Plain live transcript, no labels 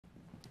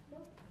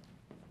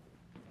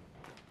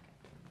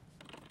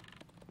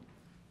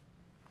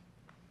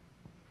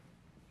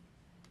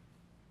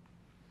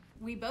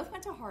we both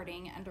went to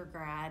Harding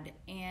undergrad,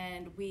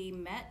 and we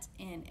met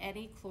in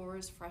Eddie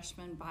Clore's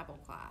freshman Bible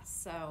class.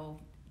 So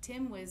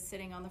Tim was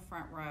sitting on the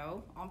front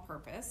row on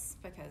purpose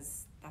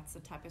because that's the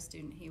type of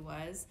student he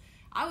was.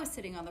 I was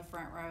sitting on the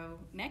front row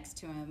next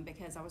to him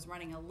because I was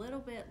running a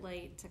little bit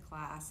late to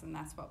class, and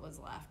that's what was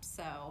left.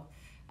 So,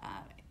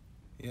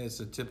 yeah, it's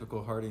a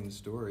typical Harding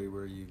story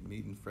where you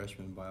meet in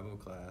freshman Bible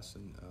class,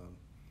 and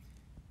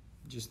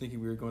just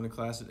thinking we were going to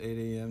class at 8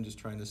 a.m., just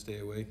trying to stay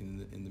awake.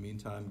 And in the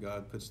meantime,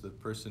 God puts the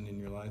person in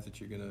your life that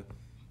you're going to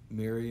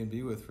marry and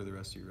be with for the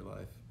rest of your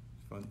life.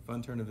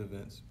 Fun turn of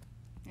events.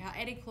 Yeah,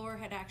 Eddie Clore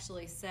had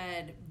actually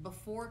said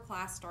before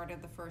class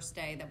started the first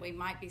day that we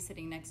might be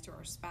sitting next to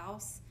our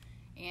spouse.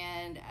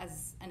 And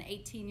as an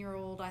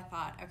 18-year-old, I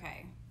thought,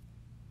 okay,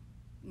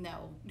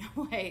 no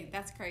way,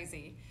 that's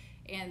crazy.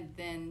 And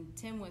then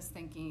Tim was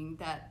thinking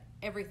that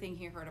everything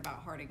he heard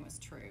about Harding was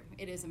true.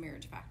 It is a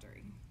marriage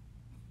factory.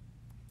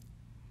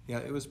 Yeah,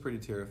 it was pretty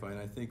terrifying.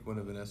 I think one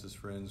of Vanessa's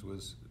friends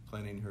was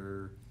planning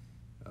her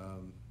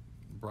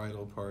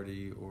bridal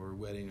party or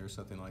wedding or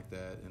something like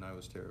that, and I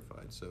was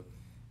terrified. So,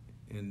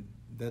 and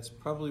that's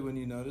probably when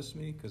you noticed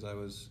me, because I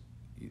was,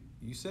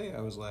 you say I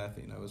was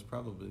laughing. I was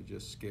probably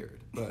just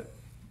scared. But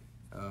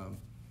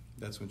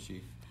that's when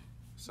she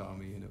saw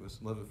me, and it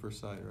was love at first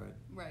sight, right?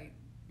 Right.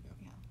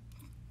 Yeah.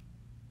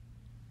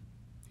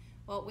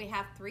 Well, we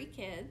have 3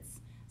 kids.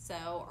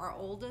 So our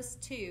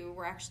oldest 2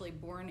 were actually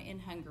born in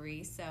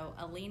Hungary. So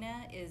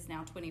Alina is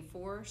now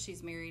 24.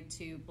 She's married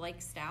to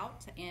Blake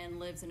Stout and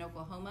lives in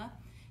Oklahoma.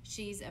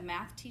 She's a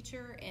math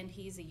teacher, and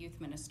he's a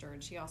youth minister,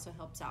 and she also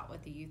helps out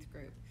with the youth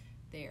group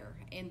there.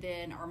 And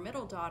then our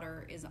middle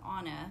daughter is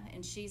Anna,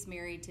 and she's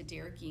married to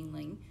Derek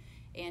Yingling,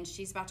 and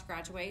she's about to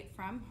graduate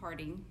from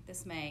Harding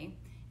this May.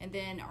 And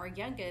then our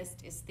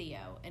youngest is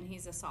Theo, and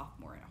he's a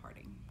sophomore at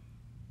Harding.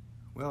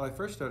 Well, I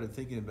first started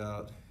thinking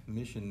about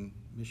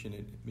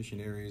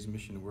missionaries,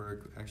 mission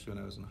work, actually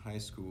when I was in high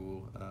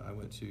school. I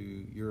went to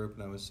Europe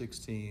when I was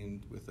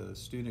 16 with a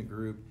student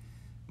group.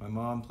 My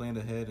mom planned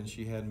ahead, and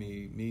she had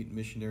me meet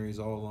missionaries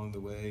all along the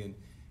way.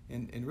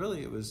 And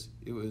really it was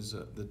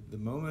the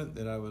moment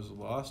that I was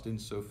lost in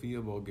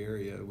Sofia,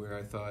 Bulgaria, where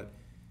I thought,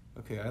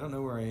 okay, I don't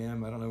know where I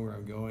am, I don't know where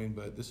I'm going,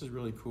 but this is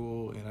really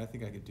cool, and I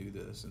think I could do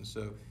this. And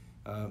so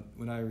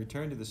when I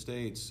returned to the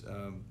States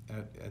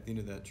at the end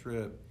of that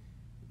trip,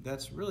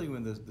 that's really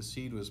when the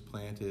seed was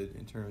planted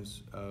in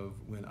terms of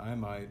when I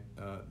might,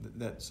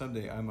 that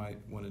someday I might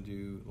want to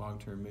do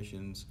long-term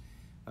missions.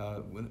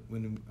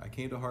 When I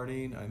came to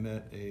Harding, I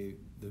met the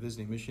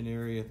visiting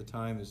missionary at the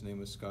time. His name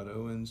was Scott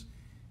Owens,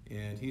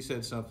 and he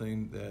said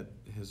something that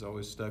has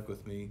always stuck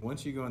with me.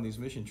 Once you go on these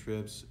mission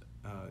trips,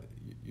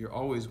 you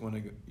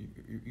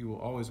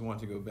will always want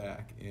to go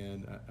back,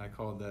 and I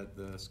called that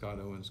the Scott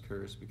Owens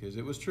curse, because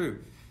it was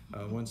true.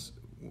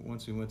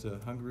 Once we went to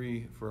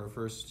Hungary for our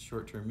first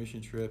short-term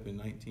mission trip in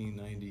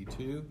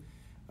 1992,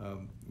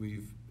 we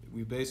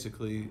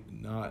basically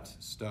not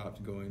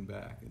stopped going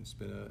back. It's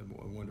been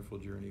a wonderful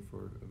journey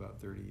for about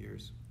 30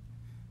 years.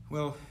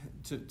 Well,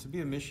 to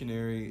be a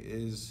missionary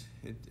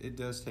it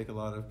does take a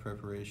lot of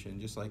preparation,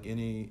 just like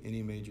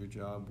any major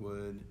job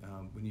would.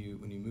 When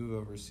you move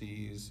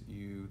overseas,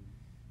 you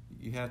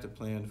have to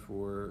plan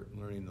for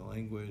learning the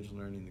language,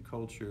 learning the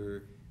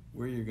culture,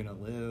 where you're going to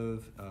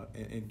live,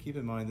 and keep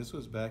in mind, this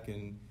was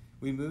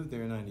we moved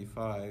there in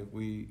 95.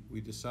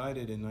 We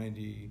decided in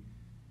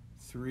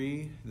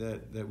 93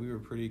 that we were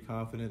pretty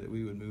confident that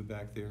we would move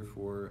back there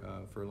for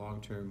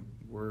long-term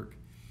work.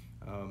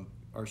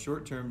 Our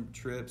short-term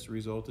trips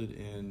resulted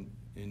in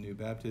new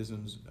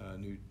baptisms,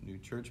 new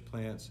church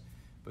plants,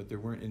 but there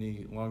weren't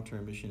any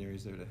long-term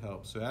missionaries there to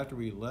help. So after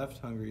we left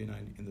Hungary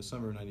in the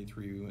summer of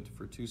 93, we went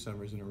for 2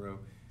 summers in a row.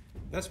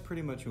 That's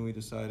pretty much when we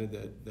decided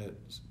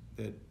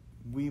that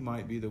we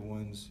might be the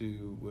ones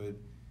who would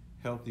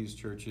help these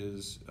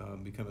churches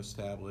become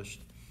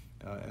established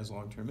as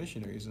long-term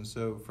missionaries. And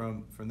so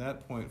from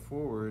that point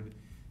forward,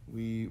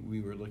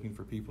 we were looking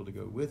for people to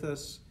go with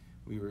us.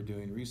 We were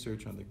doing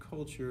research on the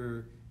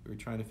culture. We were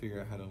trying to figure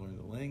out how to learn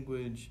the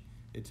language.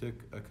 It took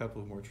a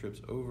couple of more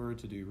trips over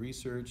to do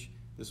research.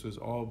 This was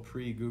all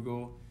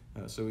pre-Google,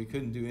 so we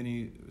couldn't do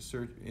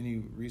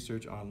any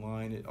research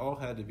online. It all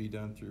had to be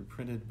done through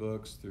printed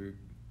books, through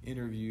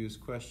interviews,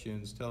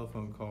 questions,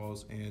 telephone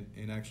calls,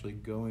 and actually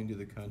going to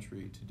the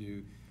country to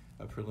do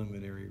a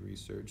preliminary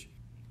research.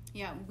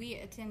 Yeah, we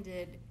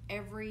attended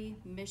every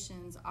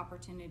missions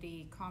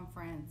opportunity,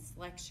 conference,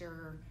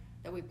 lecture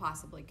that we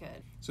possibly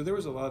could. So there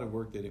was a lot of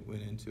work that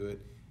went into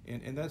it,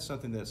 and that's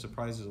something that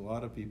surprises a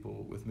lot of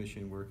people with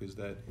mission work, is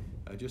that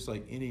just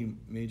like any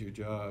major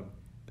job,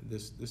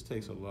 this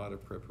takes a lot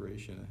of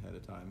preparation ahead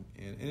of time,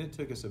 and it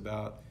took us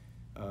about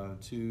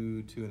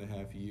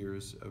 2.5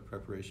 years of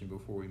preparation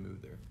before we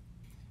moved there.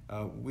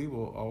 We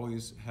will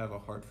always have a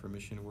heart for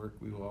mission work.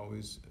 We will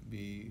always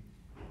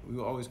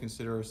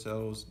consider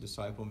ourselves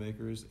disciple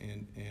makers,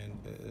 and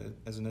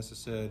as Anessa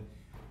said,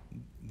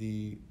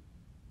 the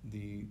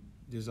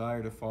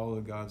desire to follow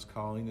God's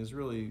calling is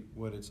really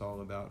what it's all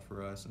about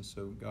for us. And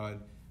so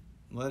God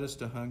led us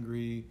to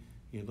Hungary,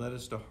 He led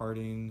us to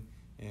Harding,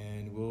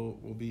 and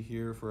we'll be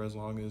here for as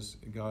long as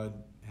God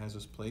has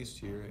us placed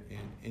here.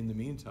 And in the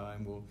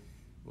meantime,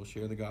 we'll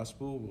share the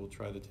gospel. We'll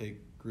try to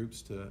take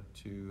groups to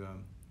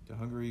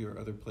Hungary or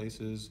other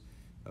places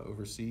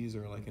overseas,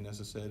 or like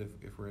Inessa said,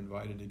 if we're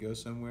invited to go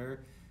somewhere,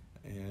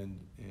 and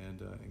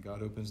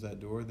God opens that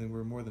door, then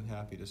we're more than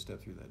happy to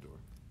step through that door.